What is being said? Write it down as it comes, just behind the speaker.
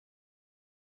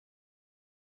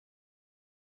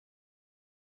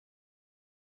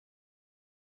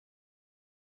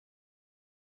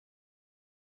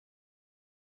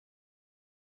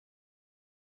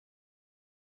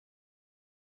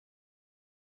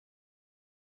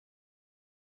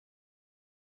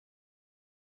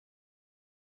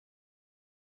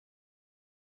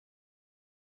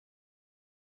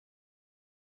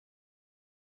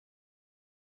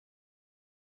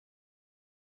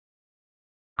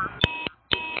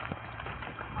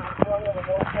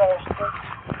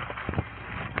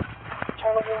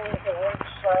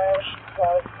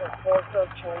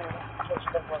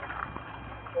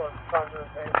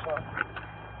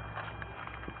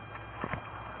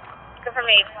Confirm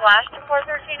a flash to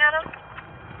 413, Adam?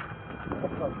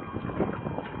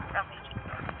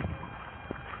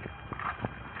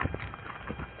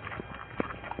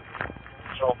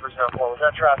 Control 304, was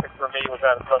that traffic for me? Was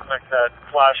that a suspect that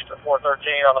flashed to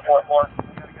 413 on the 4th floor?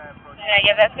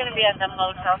 Yeah, that's going to be at the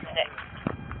motel today.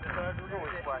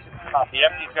 The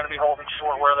MD's going to be holding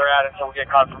short where they're at until we get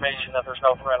confirmation that there's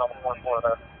no threat on the 4th floor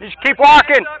there. Just keep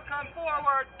walking!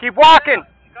 Keep walking!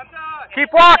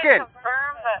 Keep walking!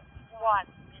 Confirm that SWAT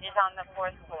is on the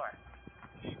 4th floor.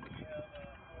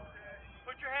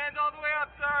 Put your hands all the way up,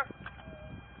 sir.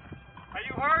 Are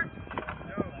you hurt?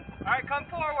 No. All right, come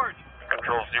forward.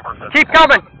 Control Zebra 50. Keep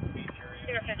coming!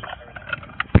 Zebra 50.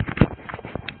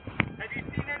 Have you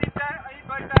seen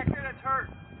anybody back there that's hurt?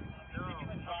 No.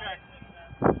 Okay.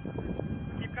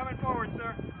 Keep coming forward,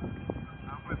 sir.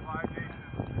 I'm with 5 Jason.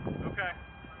 Okay.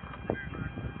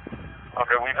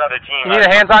 Okay, we've had a team. You need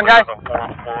a hands-on guy? On the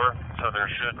 4th floor, so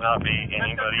there should not be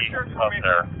anybody up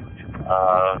there.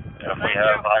 If we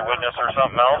have eyewitness or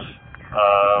something else,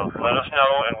 let us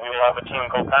know, and we will have a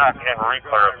team go back and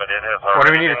re-clear it, but it has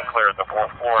already been cleared. The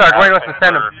 4th floor Sarge, where do you want to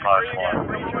send him?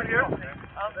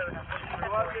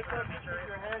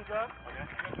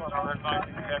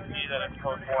 That it's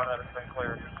code 4 that it's been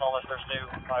cleared, unless there's new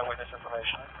eyewitness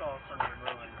information.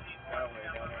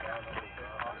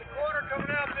 Order coming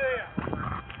out to you.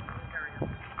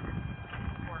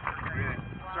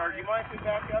 Sarge, do you mind if we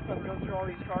back up and go through all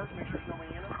these cars, make sure there's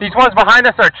nobody in them? These ones behind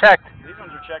us are checked. These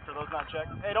ones are checked, are those not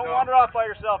checked? Hey, don't wander off by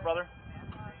yourself, brother.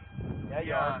 Yeah,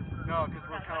 you are. No, because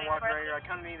we're kind of walking right here. I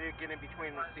kind of need to get in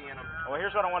between them, seeing them. Well,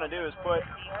 here's what I want to do is go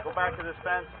back to this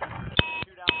fence, 2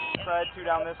 down this side, 2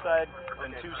 down this side,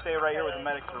 and 2 stay right here with the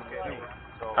medics room.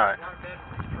 So. Alright.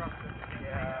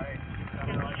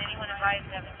 Anyone advise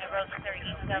them to road 30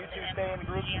 You 2 stay in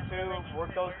groups of 2,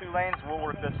 work those 2 lanes, we'll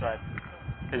work this side.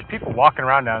 There's people walking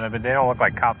around down there, but they don't look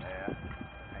like cops. Yeah.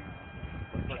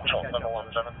 Control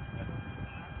 717.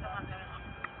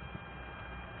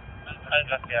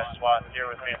 FBI SWAT here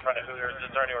with me in front of Hooters.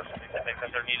 Is there anywhere specific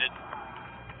that they're needed? I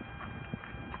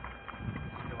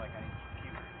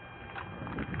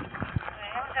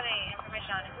haven't got any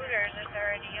information on Hooters. Is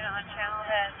there any unit on channel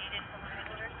that needed someone at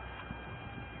Hooters?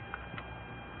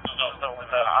 So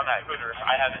with on that Hooters,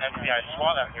 I have an FBI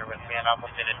SWAT out here with me, and I'm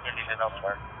looking at needed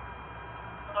elsewhere.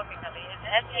 Okay, copy. Is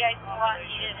the FBI SWAT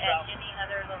needed at any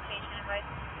other location, advice?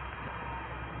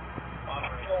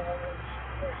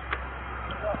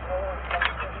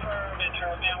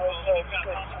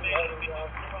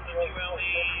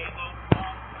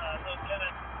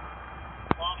 Lieutenant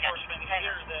law enforcement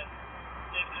here that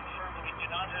they've confirmed that we do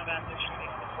not have active shooting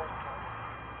on the 4th floor.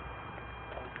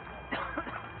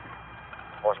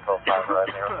 Force profile right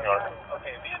here.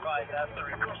 Okay, be advised, that's the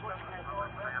report.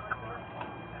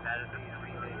 And that is the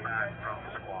relay back from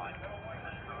SWAT.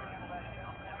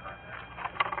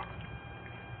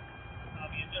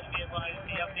 You just be advised,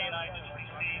 the update I just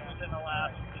received within the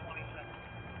last 20 seconds.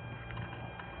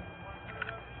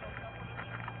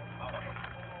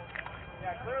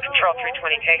 Control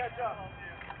 320K.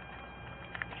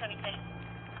 20K.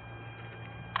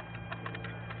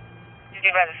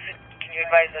 Can you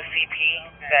advise the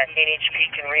CP that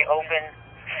NHP can reopen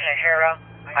Sahara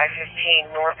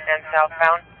I-15 north and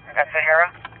southbound at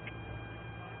Sahara?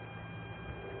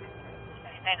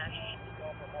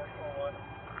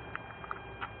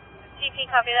 CP,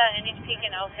 copy that. NHP can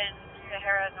open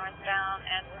Sahara northbound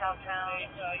and southbound.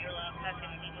 Your last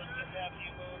message is just have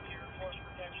you move your force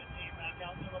protection team back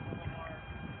out to the boulevard.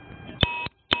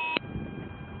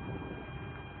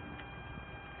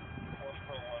 Force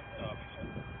Pro 1, copy.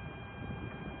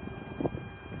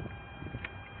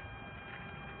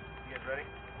 You guys ready?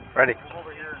 Ready. Move over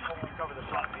here and help me cover the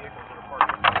front vehicles that are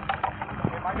parked.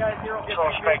 Okay, my guys here will get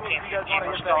these vehicles. You guys want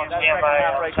to hit that second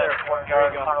half right there.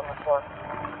 There you go.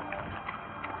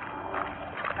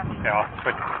 Yeah,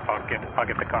 I'll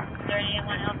get the car. Is there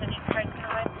anyone else that needs price to it?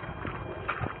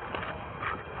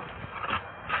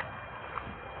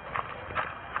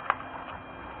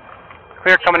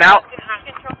 Clear coming out.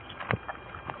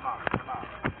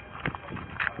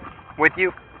 With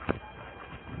you.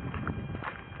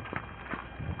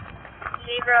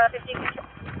 Zebra 50.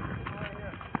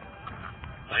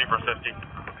 Zebra 50.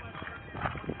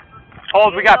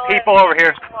 Hold, we got people over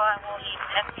here. Squad will need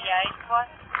FBI squad.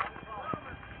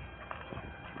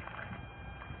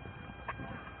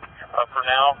 For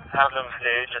now, have them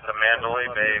stage at the Mandalay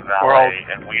Bay Valley,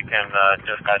 and we can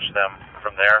dispatch them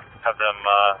from there. Have them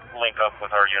link up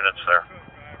with our units there.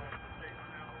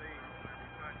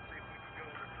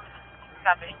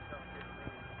 Copy.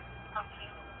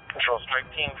 Control Strike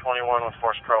Team 21 with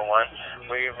Force Pro 1.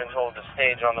 We've been told to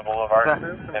stage on the boulevard.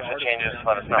 If it changes,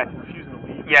 let us know.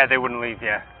 Yeah, they wouldn't leave,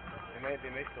 yeah. They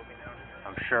may still be down here.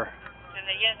 I'm sure. And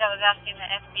the unit that was asking the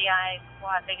FBI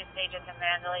squad, they can stage at the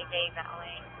Mandalay Bay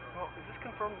Valley. Well, is this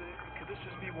confirmed? Could this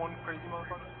just be one crazy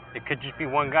motherfucker? It could just be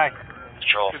one guy.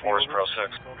 Control Force Pro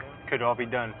 6. Could all be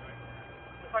done.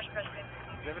 Force President.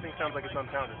 Everything sounds like it's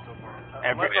unfounded so far.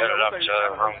 We headed up to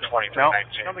room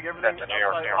 2319. Sounds like everything That's the New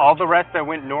York Air. All the rest that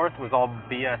went north was all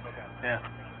BS. Okay. Yeah.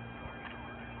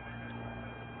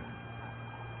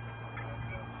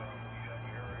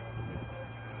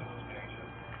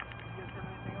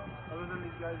 Other than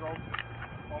these guys, all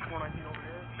 419 over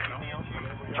here? Anything else?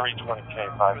 320K,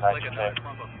 590K.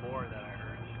 Before that I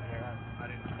heard. Yeah. I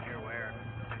didn't hear where.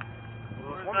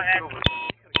 Well, Go ahead.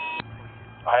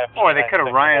 I have Or they could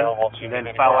have Ryan and then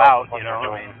fell out, you know.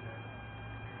 I mean.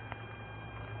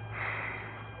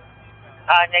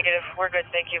 Negative. We're good,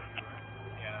 thank you.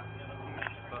 Yeah.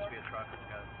 It's supposed to be a truck that's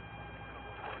got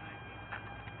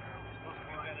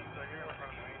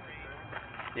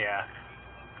Yeah.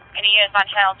 Any units on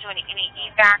channel 2, any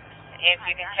evacs? If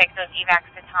you can take those evacs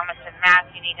to Thomas and Matt,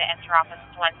 you need to enter off of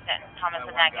Swenson. Thomas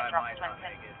and Matt enter off of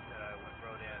Swenson.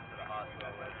 Rode into the hospital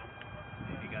with,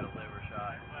 he got a liver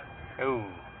shot. Ooh.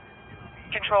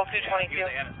 Control He 222. was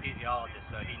an anesthesiologist,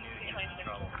 so he knew he was in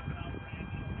trouble.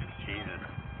 Jesus.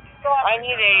 I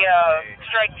need a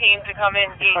strike team to come in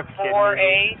gate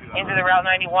 4A into the Route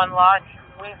 91 lot.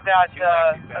 We've got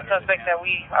a suspect that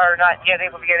we are not yet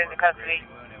able to get into custody.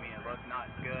 I mean, it looked not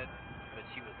good, but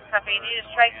she was... Copy, you need to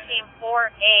strike team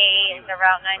 4A in the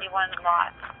Route 91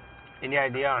 lot. Any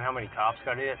idea on how many cops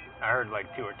got hit? I heard like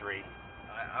 2 or 3.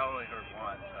 I only heard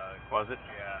one, so... Was it?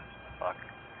 Yeah. Fuck.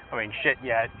 I mean, shit,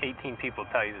 yeah, 18 people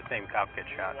tell you the same cop gets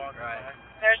shot. Right.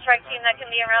 There's a strike team that can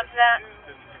be around to that.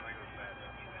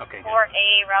 Okay, good.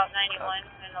 4A, Route 91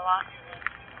 in the lot.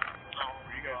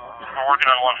 We're working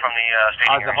on one from the I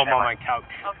staging was at home on my couch.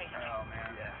 Okay. Oh, man.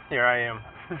 Here I am.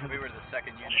 We were the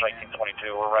second unit. Strike Team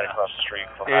 22, we're right across the street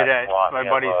from Dude, that lot. my We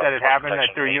buddy have, said it happened. I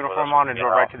protection threw a team with uniform us on and when we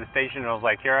drove get right out. to the station. And I was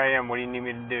like, here I am. What do you need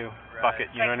me to do? Fuck it.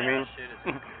 You know what I mean? Shit has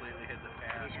completely hit the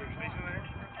fan.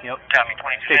 Yep. Copy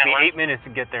 22. Takes me 8 minutes to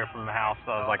get there from the house.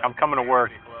 So I was like, I'm coming to work.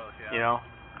 Pretty close, yeah. You know?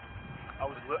 I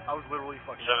was literally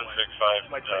fucking... 765.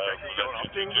 My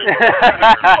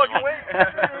Fucking wait.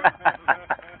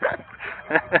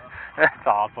 That's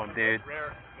awesome, dude.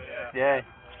 Yeah.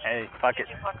 Hey, fuck it.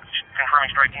 Confirming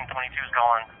Strike Team 22 is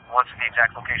going. What's the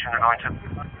exact location they're going to?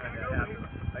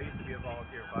 I used to be a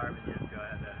volunteer fireman years ago. I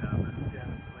had that happen. Yeah,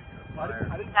 like a fire.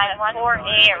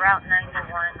 4A at Route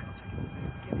 91.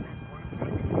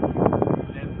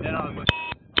 Then I was like,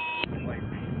 I'm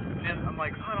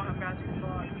like, oh, I don't have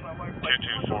basketball. My wife.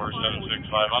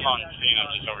 224765. I'm on scene. I'm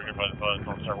just over here by the bus.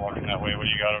 I'll start walking that way. What do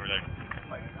you got over there? I'm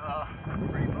like,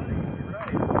 free money. You're right.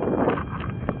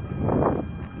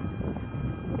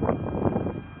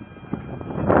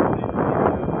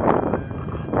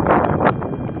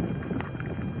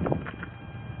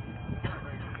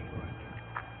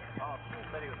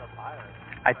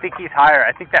 I think he's higher.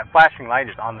 I think that flashing light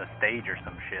is on the stage or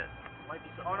some shit.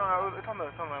 Oh no, it's on the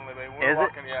way. Is it?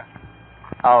 Walking, yeah.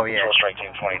 Oh, yeah. Control Strike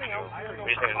Team 22. We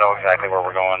just need to know exactly where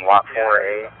we're going. Lot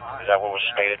 4A. Is that what was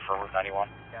stated for Route 91?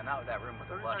 Yeah, not with that room with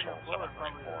the blood. We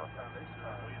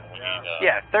need,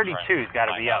 Yeah, 32's got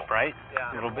to be up, right?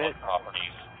 Yeah. A little bit. Properties.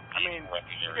 I mean,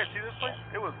 you guys see this place?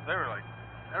 It was, they were like,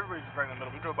 everybody's just right in the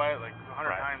middle. We drove by it like 100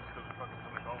 Right. times because we fucking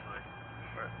something over it.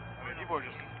 I mean, people are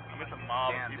just, I mean, it's a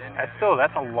mob of people.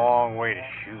 That's a long way to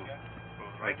shoot.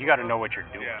 Like, you got to know what you're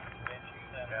doing. Yeah.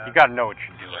 You got to know what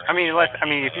you're doing. I mean,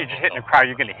 if you're just hitting a crowd,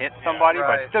 you're going to hit somebody,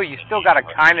 but still, you still got to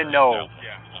kind of know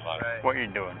Right. what you're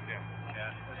doing. Yeah.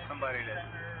 There's somebody that,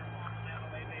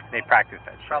 They practice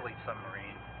that shit. probably some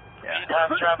Marine. Yeah.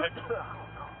 Traffic.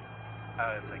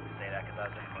 I would like to say that because I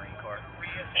was in the Marine Corps.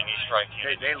 Any strike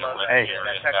They love that Hey. shit.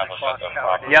 That Texas Clock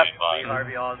Tower. Yep. Lee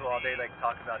Harvey Oswald, they like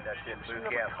talk about that shit in boot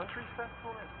camp. Country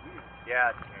festival? That's weird.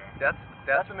 Yeah, that's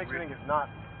What makes me think it's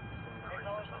not.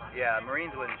 Yeah,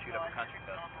 Marines wouldn't shoot up a country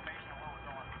festival.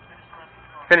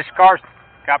 Finish cars.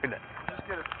 Copy that. Just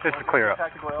get it. Just to clear up.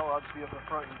 Tactical L, I'll just be up in the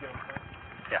front and you get them.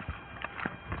 Yeah.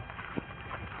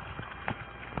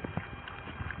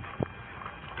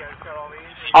 You guys got all these?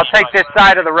 I'll take this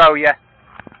side of the row, yeah.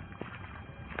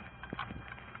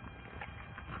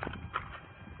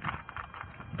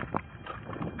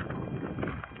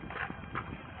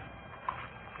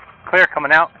 Clear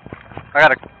coming out. I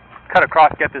gotta cut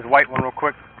across, get this white one real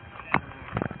quick.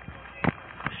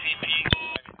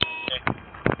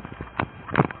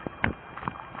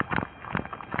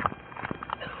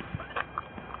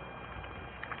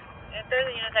 If there's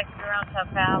a Unitech around Tub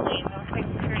Valley, no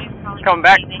security is calling. Come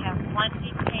back. They have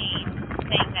plenty pain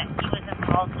saying that he was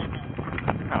involved in this.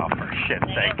 Oh, for shit's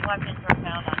sake. Negative weapons were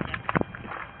found on him.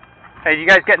 Hey, you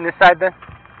guys getting this side then?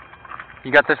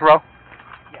 You got this row?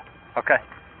 Yeah. Okay.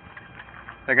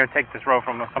 They're gonna take this row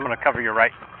from us. I'm gonna cover your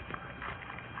right.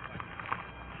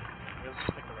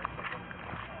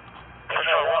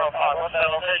 What's that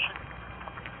location?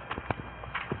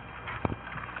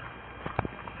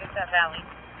 It's that valley.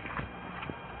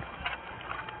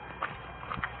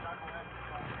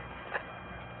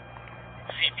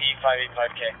 CP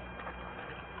 585K.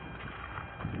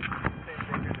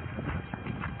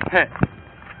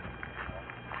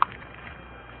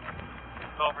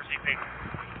 Go for CP.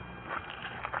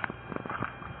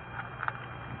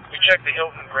 We checked the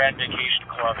Hilton Grand Vacation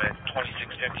Club at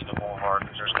 2650 The Boulevard.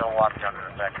 There's no lockdown in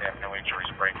effect. They have no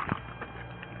injuries breaking.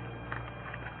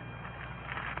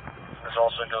 There's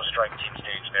also no strike team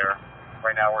stage there.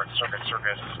 Right now we're at Circus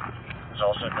Circus. There's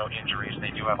also no injuries.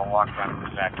 They do have a lockdown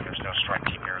in effect. There's no strike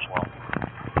team here as well.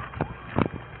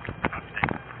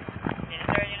 Is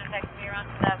there a Unitech around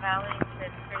to that valley? The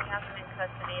security has him in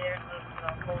custody. They're moved to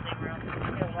the holding room.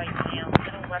 Still white male.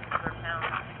 Little weapons were found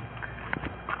on him.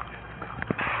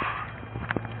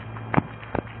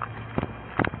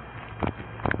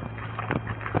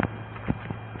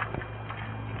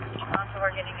 Also,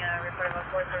 we're getting a report of a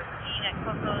 413 at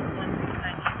Coco's,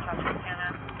 169 East Tropicana.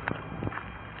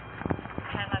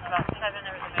 Time was about 7.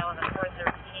 There was a male with a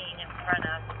 413 in front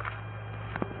of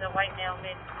the white male,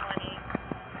 mid-20s,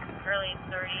 early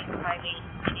 30s,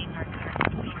 5'8", North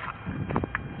American.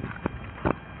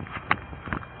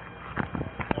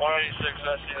 186,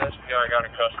 that's the guy I got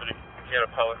in custody. He had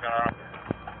a pellet gun on him.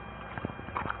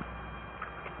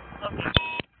 Okay.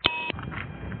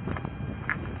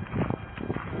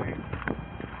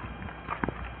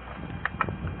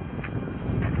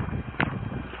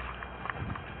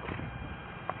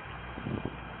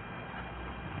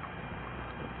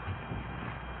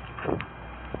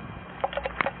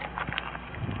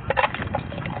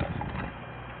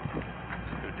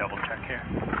 Do a double check here.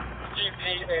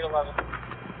 CP 811.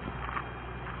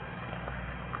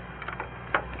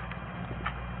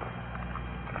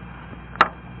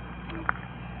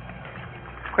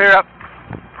 Clear up.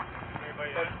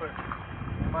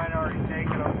 Mine already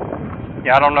taken them.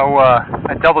 Yeah, I don't know.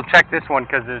 I double checked this one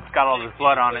because it's got all this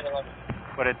blood on it,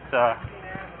 but it's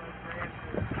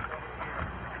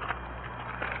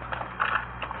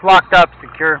locked up,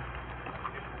 secure.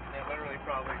 They literally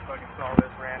probably fucking saw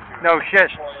this, ran to it. No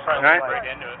shit. Right? Right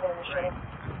into it.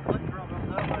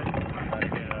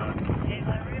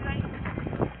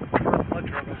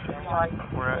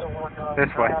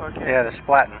 This way. Yeah, they're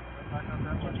splatting.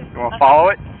 You want to follow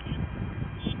it?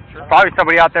 There's probably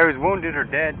somebody out there who's wounded or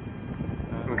dead.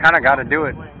 We kind of got to do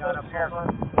it.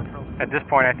 At this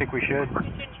point, I think we should.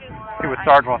 See what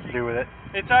Sarge wants to do with it.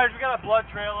 Hey, Sarge, we got a blood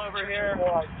trail over here.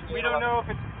 We don't know if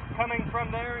it's coming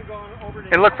from there and going over to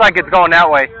It looks like it's going that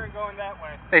way. here and going that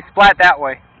way. They splat that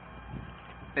way.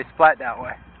 They splat that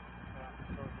way.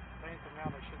 So, now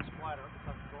they should splatter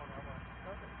because it's going that way.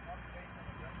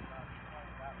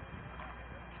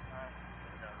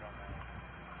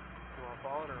 You want to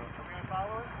follow it or are we going to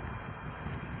follow it?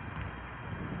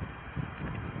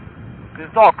 This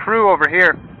is all crew over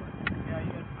here. Yeah,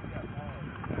 you guys got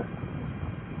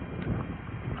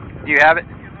Do you have it?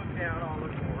 You look down, I'll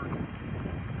look forward.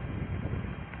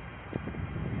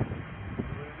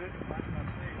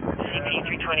 CP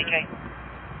 320K.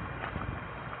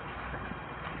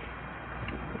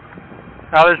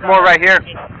 Oh, there's more right here.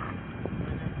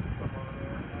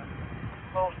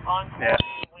 Both on course, Yeah.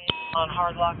 on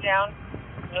hard lockdown.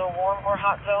 No warm or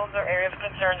hot zones or area of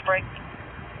concerns break.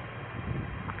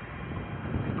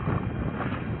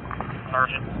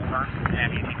 Sergeant,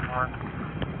 Amity 4.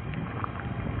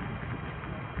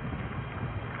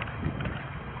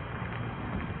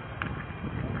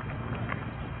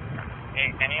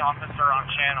 Hey, any officer on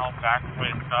channel back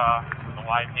with the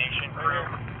Live Nation crew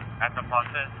at the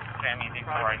buses? Sammy D4,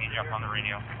 I need you up on the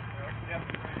radio.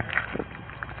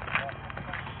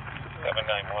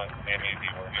 791, Sammy D,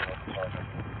 we're here with the sergeant.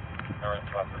 They're in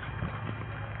the buses.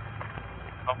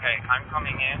 Okay, I'm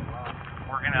coming in.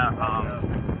 We're gonna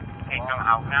take them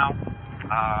out now,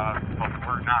 but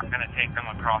we're not gonna take them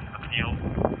across the field.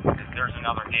 There's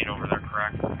another gate over there,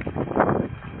 correct?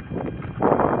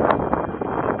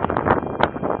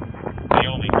 The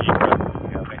only gate,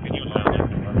 yeah, they can use it.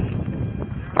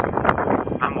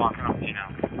 I'm walking up to you.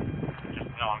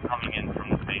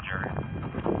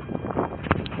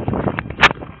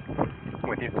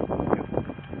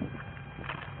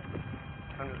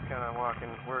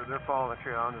 walking. They're following the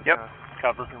trail. I'm just Yep.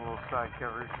 Cover. taking a little side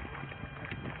coverage.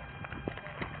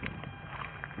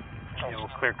 Yeah, we'll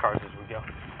clear cars as we go.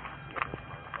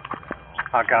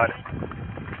 I got it.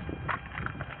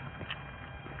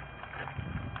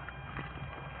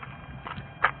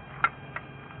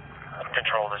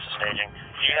 Control, this is staging.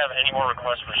 Do you have any more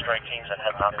requests for strike teams that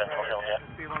have not been fulfilled yet?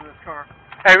 People in this car.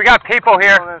 Hey, we got people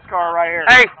here. People in this car right here.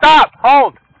 Hey, stop!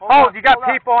 Hold! Hold You got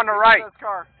hold people on the People right. in this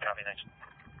car. Copy, thanks.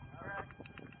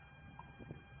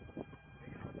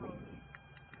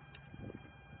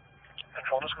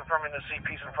 Control, just confirming the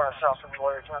CP's in front of South Central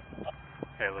Area 10.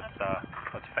 Okay,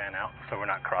 let's fan out so we're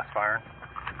not crossfiring.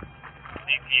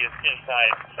 CP is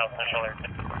inside South Central Area 10.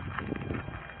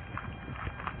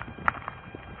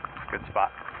 Good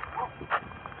spot.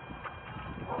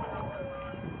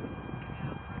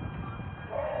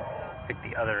 I think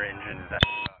the other engine is that.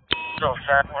 So,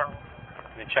 Satmore.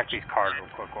 Let me check these cars real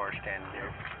quick while we're standing here.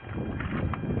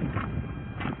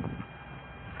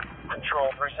 Control,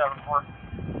 374.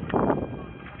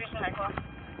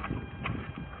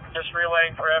 Just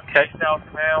relaying for FP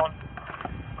southbound.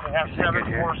 We have 7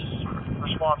 force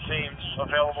response teams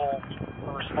available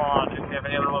to respond. If you have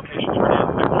any other locations for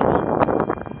now,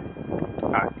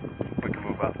 Alright, we can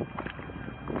move up.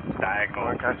 It's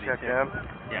diagonal. Can I check them?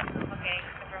 Yeah. Okay,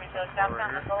 confirming, so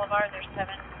southbound on Boulevard, there's 7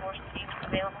 force teams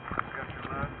available.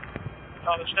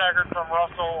 On the staggered from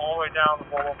Russell all the way down the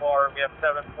boulevard, we have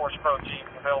 7 force pro teams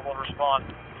available to respond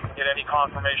and get any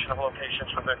confirmation of locations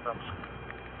for victims.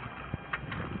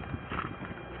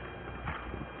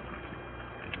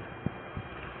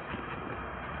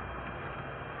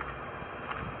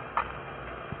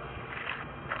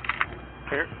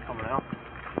 Here, coming out.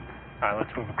 Alright, let's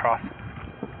move across.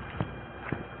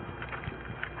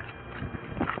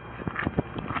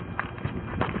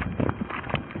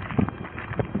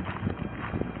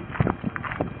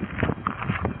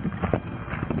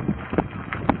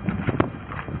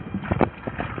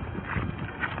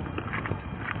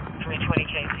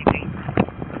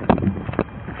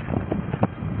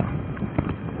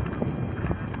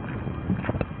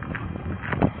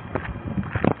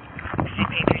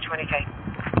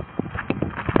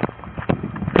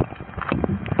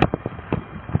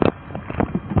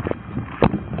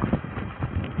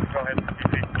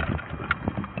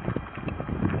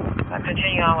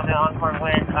 Continuing on with the Encore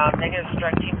win, negative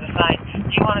strike teams assigned.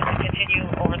 Do you want us to continue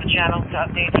over the channel to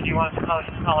update, or do you want us to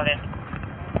just call it in?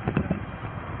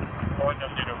 Well, we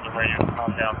just need over the radio to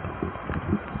calm down.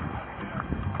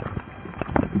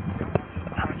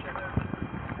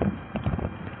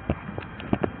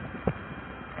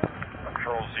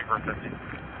 Control, Zebra 50.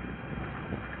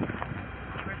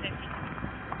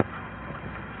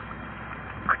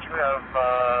 You have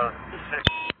 6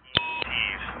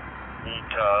 EMTs, need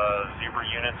Zebra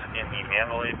units in the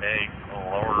Mandalay Bay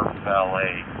lower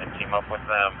valet and team up with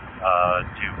them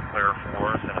to clear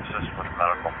floors and assist with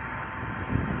medical.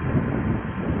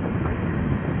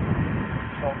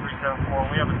 Control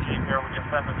 374, we have a team here. We can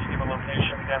send them to give a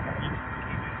location again.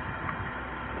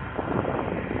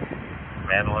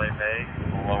 Mandalay Bay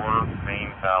lower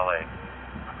main valet.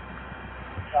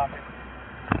 Copy.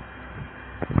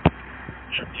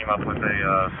 Should team up with a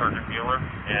Sergeant Mueller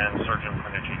and Sergeant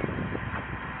Panici.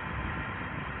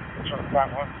 Sure,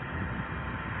 that one.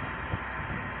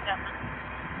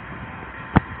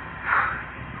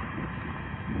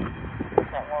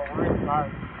 That one, we're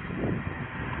inside.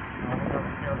 We're going to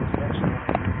be on the section.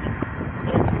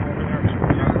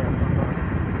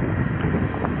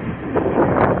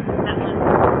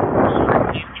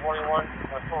 Street 21,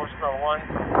 with Force Pro 1.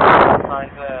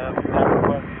 Signs that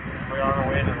we're on our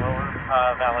way to lower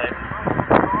valet.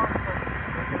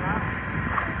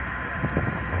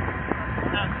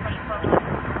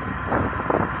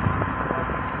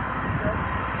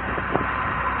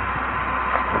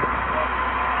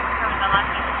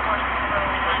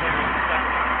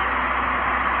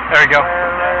 There we go.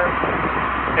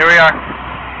 Here we are.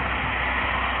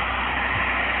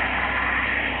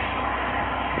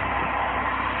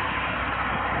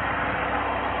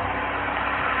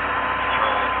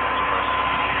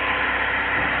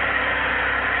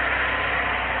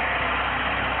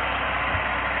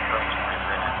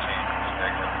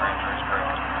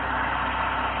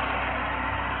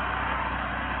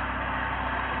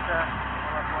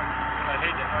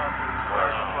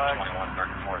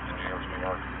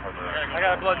 I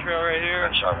got a blood trail right here.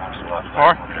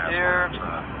 More? Here.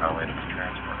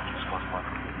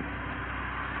 Transport.